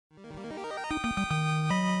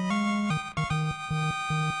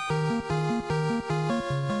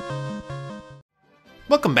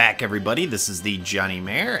Welcome back, everybody. This is the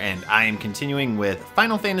thejonnymar, and I am continuing with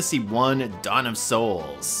Final Fantasy I Dawn of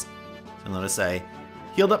Souls. So notice I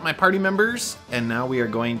healed up my party members, and now we are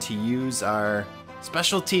going to use our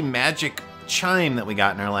specialty magic chime that we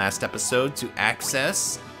got in our last episode to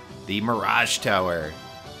access the Mirage Tower.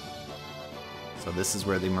 So this is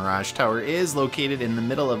where the Mirage Tower is, located in the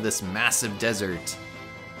middle of this massive desert.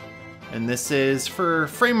 And this is, for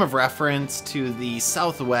frame of reference, to the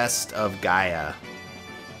southwest of Gaia.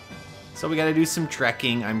 So we gotta do some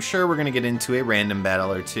trekking. I'm sure we're gonna get into a random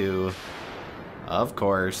battle or two. Of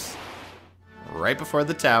course. Right before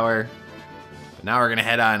the tower. But now we're gonna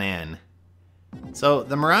head on in. So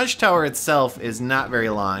the Mirage Tower itself is not very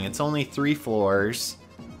long. It's only 3 floors.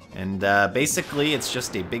 And basically it's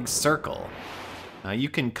just a big circle. Now you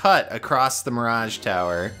can cut across the Mirage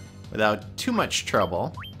Tower without too much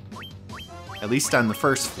trouble. At least on the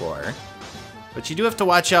first floor. But you do have to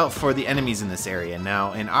watch out for the enemies in this area.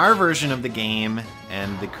 Now, in our version of the game,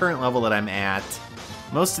 and the current level that I'm at,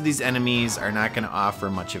 most of these enemies are not going to offer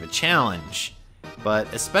much of a challenge. But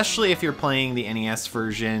especially if you're playing the NES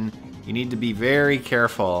version, you need to be very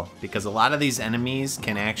careful, because a lot of these enemies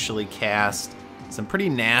can actually cast some pretty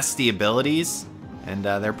nasty abilities, and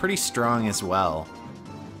they're pretty strong as well.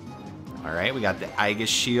 Alright, we got the Aegis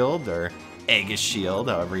Shield, or Aegis Shield,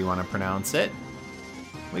 however you want to pronounce it.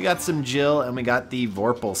 We got some Jill, and we got the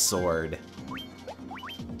Vorpal Sword.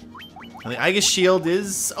 Now, the Aegis Shield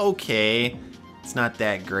is okay. It's not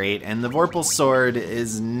that great, and the Vorpal Sword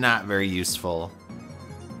is not very useful.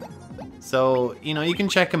 So, you know, you can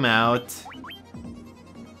check them out.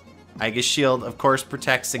 Aegis Shield, of course,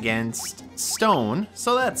 protects against stone,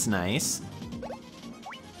 so that's nice.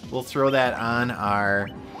 We'll throw that on our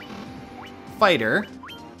fighter,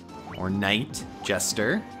 or knight,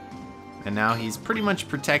 jester. And now he's pretty much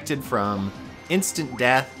protected from instant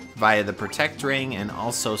death via the protect ring and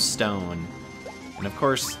also stone. And of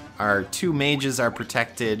course, our 2 mages are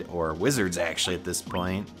protected, or wizards actually at this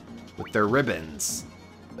point, with their ribbons.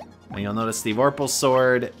 And you'll notice the Vorpal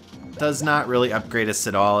Sword does not really upgrade us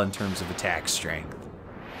at all in terms of attack strength.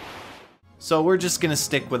 So we're just gonna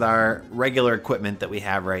stick with our regular equipment that we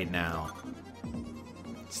have right now.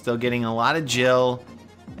 Still getting a lot of Jill,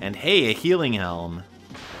 and hey, a healing helm.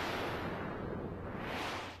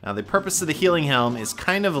 Now the purpose of the healing helm is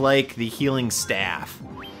kind of like the healing staff.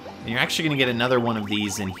 And you're actually going to get another one of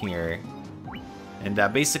these in here. And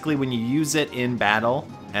basically when you use it in battle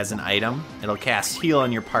as an item, it'll cast heal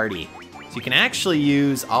on your party. So you can actually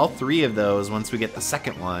use all 3 of those once we get the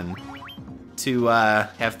second one to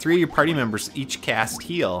have 3 of your party members each cast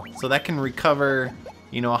heal. So that can recover,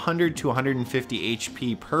 you know, 100 to 150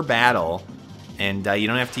 HP per battle, and you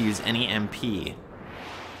don't have to use any MP.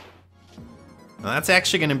 Now that's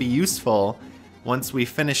actually going to be useful once we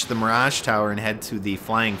finish the Mirage Tower and head to the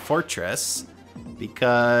Flying Fortress,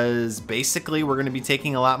 because basically we're going to be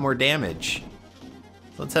taking a lot more damage.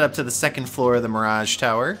 So let's head up to the 2nd floor of the Mirage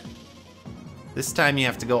Tower. This time you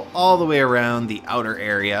have to go all the way around the outer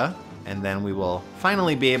area, and then we will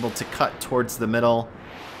finally be able to cut towards the middle,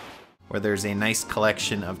 where there's a nice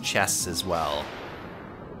collection of chests as well.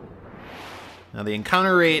 Now the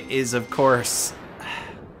encounter rate is, of course,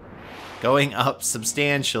 going up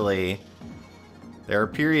substantially. There are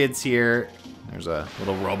periods here, there's a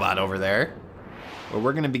little robot over there, where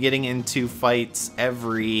we're going to be getting into fights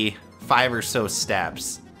every 5 or so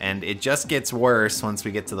steps, and it just gets worse once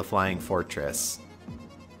we get to the Flying Fortress.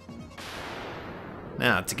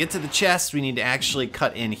 Now, to get to the chest, we need to actually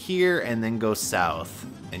cut in here and then go south.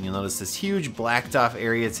 And you'll notice this huge blacked off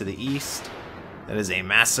area to the east. That is a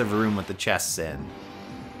massive room with the chests in.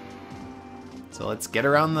 So let's get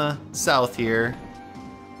around the south here.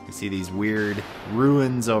 You see these weird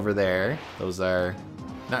ruins over there. Those are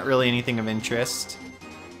not really anything of interest.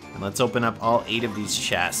 And let's open up all 8 of these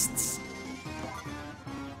chests.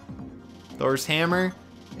 Thor's Hammer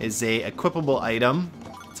is a equipable item.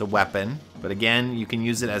 It's a weapon, but again, you can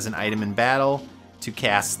use it as an item in battle to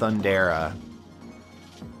cast Thundera.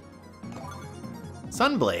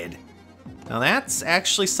 Sunblade. Now that's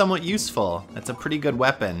actually somewhat useful. That's a pretty good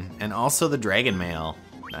weapon. And also the Dragon Mail.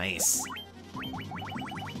 Nice.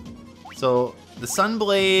 So the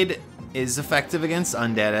Sunblade is effective against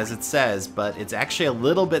undead, as it says, but it's actually a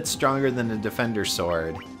little bit stronger than the Defender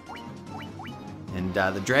Sword. And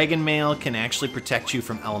the Dragon Mail can actually protect you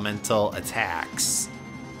from elemental attacks.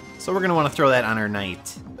 So we're going to want to throw that on our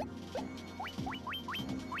knight.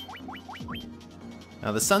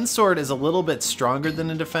 Now the Sun Sword is a little bit stronger than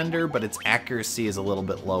the Defender, but its accuracy is a little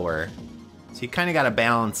bit lower. So you kind of got to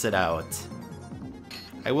balance it out.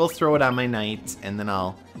 I will throw it on my knight, and then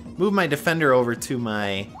I'll move my Defender over to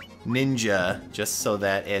my ninja, just so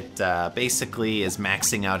that it basically is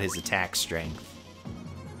maxing out his attack strength.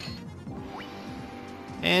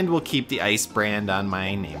 And we'll keep the ice brand on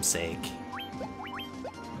my namesake.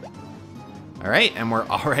 Alright, and we're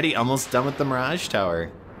already almost done with the Mirage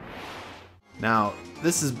Tower. Now,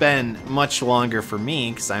 this has been much longer for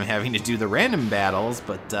me because I'm having to do the random battles,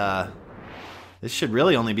 but this should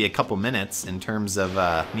really only be a couple minutes in terms of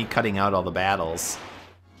me cutting out all the battles.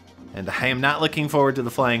 And I am not looking forward to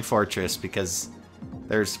the Flying Fortress because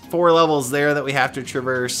there's 4 levels there that we have to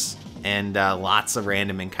traverse and lots of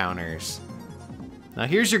random encounters. Now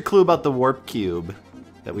here's your clue about the warp cube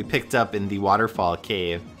that we picked up in the waterfall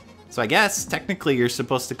cave. So I guess technically you're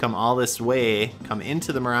supposed to come all this way, come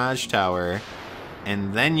into the Mirage Tower,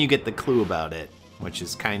 and then you get the clue about it, which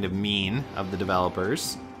is kind of mean of the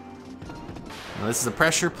developers. Now this is a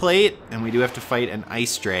pressure plate, and we do have to fight an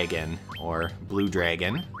ice dragon, or blue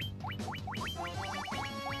dragon.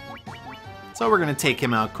 So we're gonna take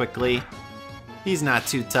him out quickly. He's not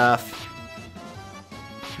too tough.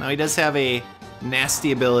 Now he does have a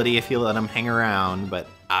nasty ability if you let him hang around, but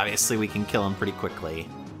obviously we can kill him pretty quickly.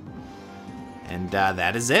 And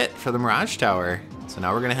that is it for the Mirage Tower. So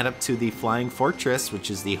now we're gonna head up to the Flying Fortress, which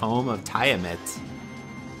is the home of Tiamat.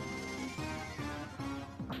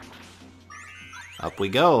 Up we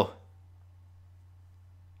go.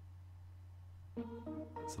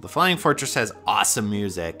 So the Flying Fortress has awesome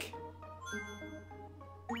music.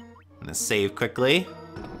 I'm gonna save quickly.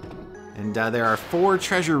 And there are 4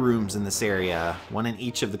 treasure rooms in this area, 1 in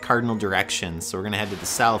each of the cardinal directions. So we're gonna head to the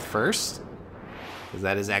south first, because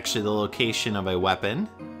that is actually the location of a weapon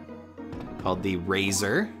called the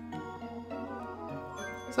Razor.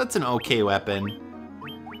 So that's an okay weapon.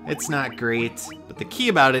 It's not great, but the key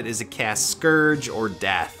about it is it casts Scourge or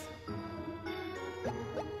Death.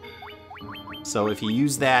 So if you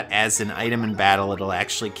use that as an item in battle, it'll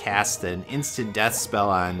actually cast an instant death spell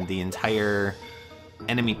on the entire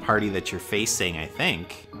enemy party that you're facing, I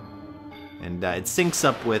think. And it syncs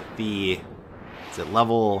up with the, is it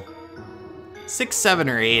level 6, 7,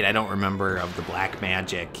 or 8, I don't remember, of the black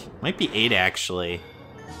magic. Might be 8 actually.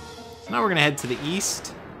 So now we're gonna head to the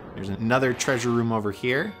east. There's another treasure room over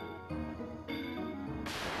here.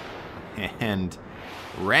 And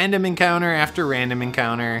random encounter after random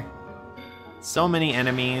encounter. So many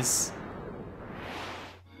enemies.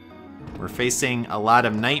 We're facing a lot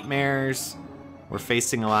of nightmares. We're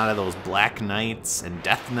facing a lot of those black knights and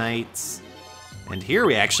death knights. And here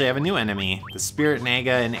we actually have a new enemy, the Spirit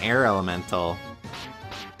Naga and Air Elemental.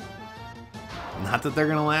 Not that they're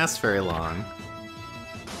gonna last very long.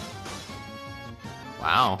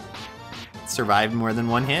 Wow. Survived more than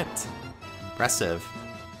 1 hit. Impressive.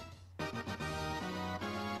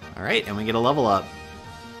 Alright, and we get a level up.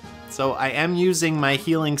 So I am using my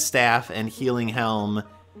healing staff and healing helm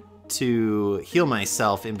to heal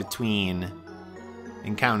myself in between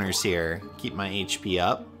encounters here. Keep my HP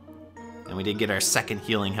up. And we did get our second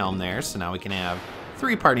healing helm there, so now we can have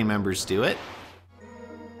 3 party members do it.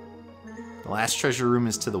 The last treasure room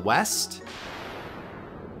is to the west.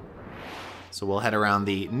 So we'll head around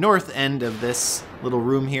the north end of this little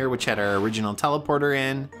room here, which had our original teleporter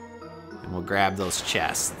in, and we'll grab those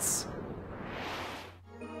chests.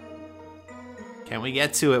 Can we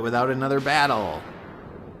get to it without another battle?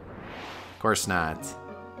 Of course not.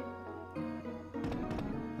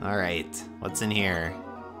 Alright, what's in here?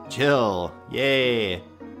 Jill, yay!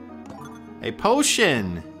 A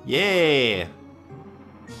potion, yay!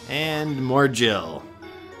 And more Jill.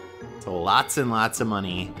 So lots and lots of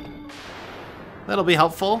money. That'll be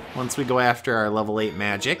helpful once we go after our level 8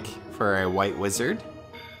 magic for a white wizard.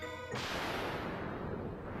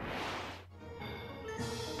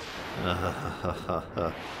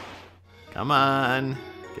 Come on,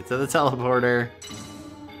 get to the teleporter.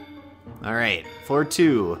 Alright, floor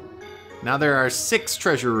 2. Now there are 6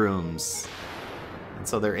 treasure rooms. And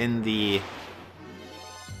so they're in the...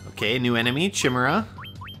 Okay, new enemy, Chimera.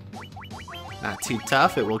 Not too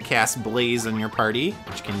tough. It will cast Blaze on your party,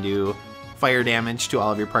 which can do fire damage to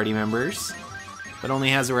all of your party members, but only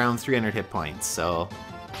has around 300 hit points, so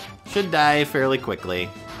should die fairly quickly.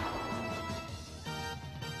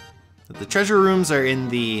 The treasure rooms are in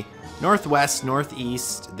the northwest,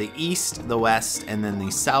 northeast, the east, the west, and then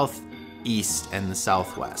the southeast and the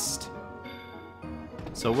southwest.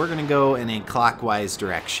 So we're gonna go in a clockwise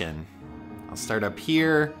direction. I'll start up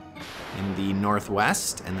here in the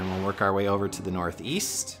northwest, and then we'll work our way over to the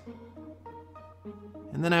northeast.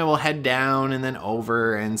 And then I will head down and then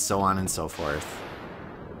over and so on and so forth.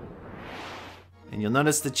 And you'll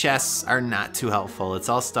notice the chests are not too helpful. It's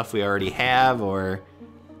all stuff we already have or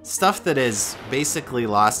stuff that has basically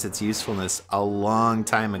lost its usefulness a long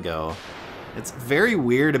time ago. It's very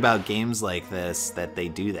weird about games like this that they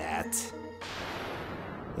do that.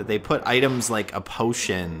 That they put items like a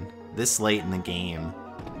potion this late in the game.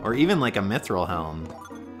 Or even like a mithril helm.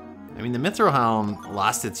 I mean, the mithril helm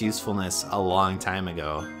lost its usefulness a long time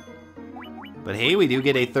ago. But hey, we do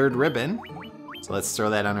get a third ribbon. So let's throw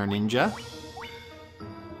that on our ninja.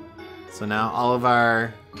 So now all of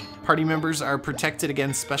our party members are protected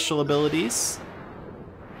against special abilities.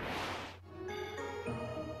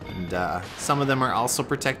 And some of them are also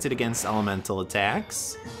protected against elemental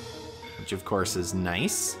attacks, which of course is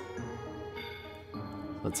nice.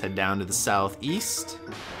 Let's head down to the southeast.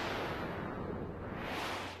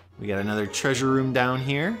 We got another treasure room down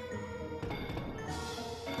here.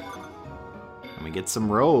 And we get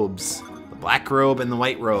some robes. The black robe and the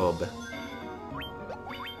white robe.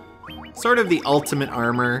 Sort of the ultimate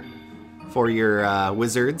armor for your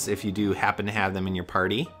wizards, if you do happen to have them in your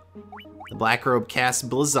party. The black robe casts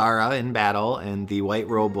Blizzara in battle, and the white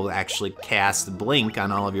robe will actually cast Blink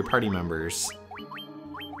on all of your party members.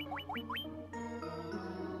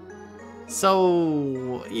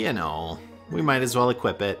 So, you know, we might as well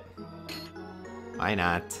equip it. Why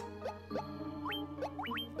not?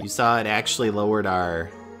 You saw it actually lowered our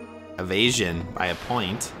evasion by a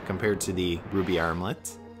point compared to the ruby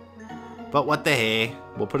armlet. But what the hey,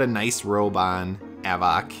 we'll put a nice robe on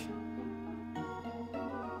Avok.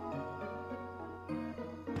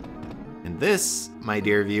 And this, my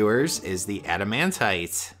dear viewers, is the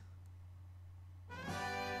adamantite.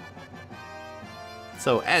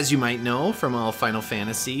 So as you might know from all Final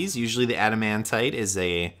Fantasies, usually the adamantite is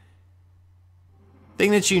a thing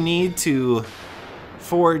that you need to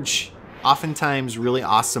forge oftentimes really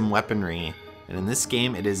awesome weaponry. And in this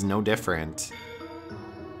game, it is no different.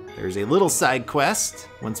 There's a little side quest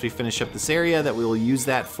once we finish up this area that we will use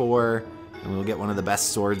that for, and we will get one of the best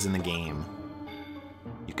swords in the game.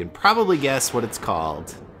 You can probably guess what it's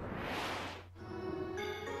called.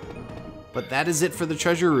 But that is it for the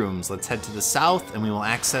treasure rooms. Let's head to the south and we will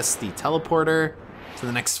access the teleporter to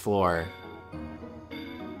the next floor.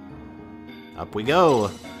 Up we go.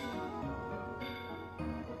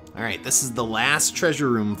 Alright, this is the last treasure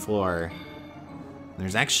room floor.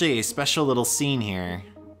 There's actually a special little scene here.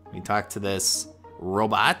 We talk to this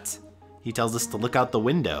robot. He tells us to look out the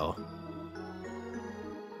window.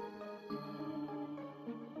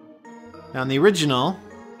 Now in the original,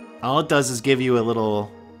 all it does is give you a little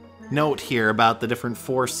note here about the different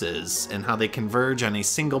forces and how they converge on a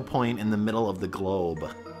single point in the middle of the globe.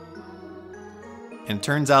 And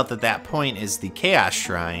turns out that that point is the Chaos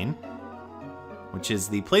Shrine, which is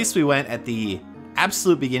the place we went at the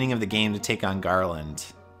absolute beginning of the game to take on Garland.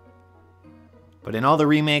 But in all the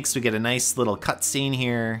remakes, we get a nice little cutscene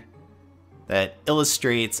here that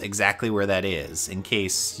illustrates exactly where that is, in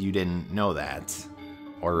case you didn't know that.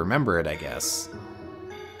 Or remember it, I guess.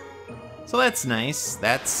 So that's nice.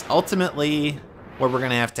 That's ultimately where we're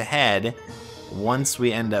gonna have to head once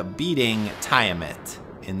we end up beating Tiamat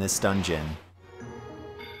in this dungeon.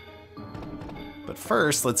 But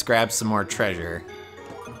first, let's grab some more treasure.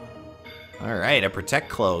 Alright, a Protect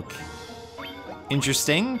Cloak.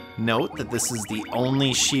 Interesting. Note that this is the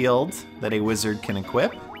only shield that a wizard can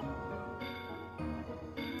equip.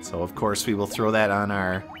 So of course we will throw that on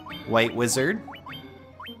our white wizard.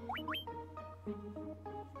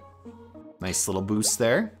 Nice little boost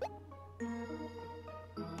there.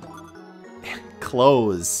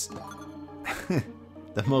 Clothes.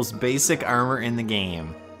 The most basic armor in the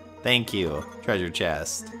game. Thank you, treasure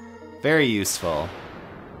chest. Very useful.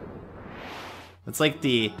 It's like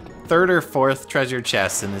the third or fourth treasure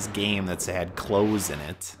chest in this game that's had clothes in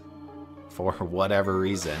it. For whatever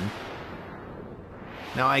reason.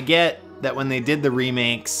 Now I get that when they did the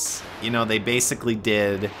remakes, you know, they basically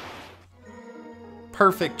did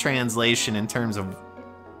perfect translation in terms of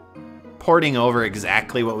porting over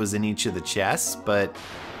exactly what was in each of the chests, but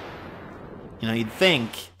you know, you'd think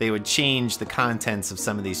they would change the contents of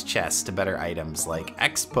some of these chests to better items like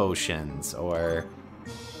X potions or,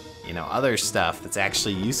 you know, other stuff that's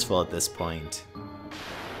actually useful at this point.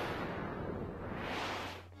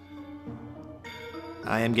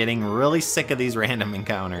 I am getting really sick of these random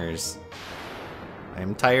encounters. I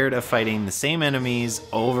am tired of fighting the same enemies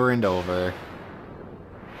over and over.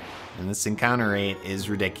 And this encounter rate is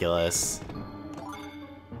ridiculous.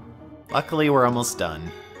 Luckily, we're almost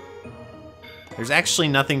done. There's actually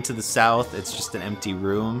nothing to the south, it's just an empty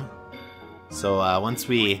room. So once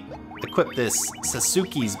we equip this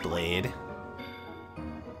Sasuke's blade,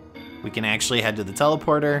 we can actually head to the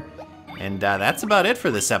teleporter, and that's about it for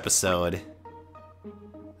this episode.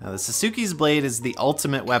 Now the Sasuke's blade is the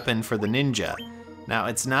ultimate weapon for the ninja. Now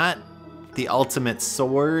it's not the ultimate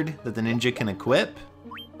sword that the ninja can equip.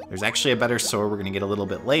 There's actually a better sword we're gonna get a little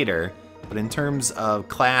bit later, but in terms of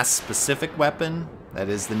class-specific weapon, that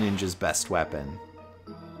is the ninja's best weapon.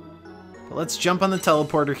 But let's jump on the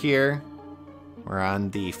teleporter here. We're on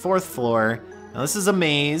the 4th floor. Now this is a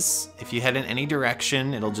maze. If you head in any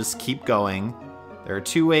direction, it'll just keep going. There are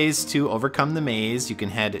 2 ways to overcome the maze. You can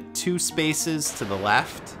head 2 spaces to the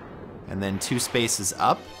left, and then 2 spaces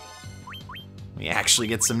up. We actually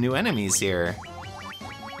get some new enemies here.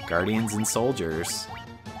 Guardians and soldiers.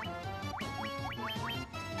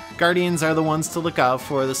 Guardians are the ones to look out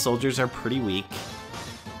for. The soldiers are pretty weak.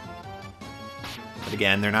 But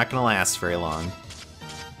again, they're not gonna last very long.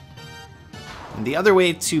 And the other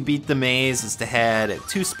way to beat the maze is to head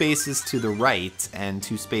 2 spaces to the right and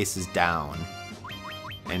 2 spaces down.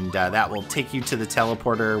 And that will take you to the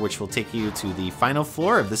teleporter, which will take you to the final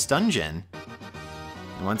floor of this dungeon.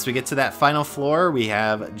 And once we get to that final floor, we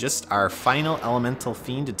have just our final elemental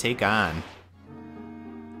fiend to take on.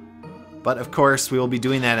 But of course, we will be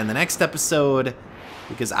doing that in the next episode,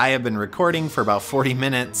 because I have been recording for about 40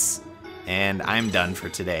 minutes, and I'm done for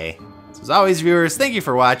today. So as always, viewers, thank you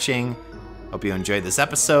for watching. Hope you enjoyed this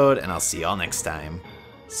episode, and I'll see y'all next time.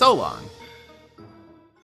 So long.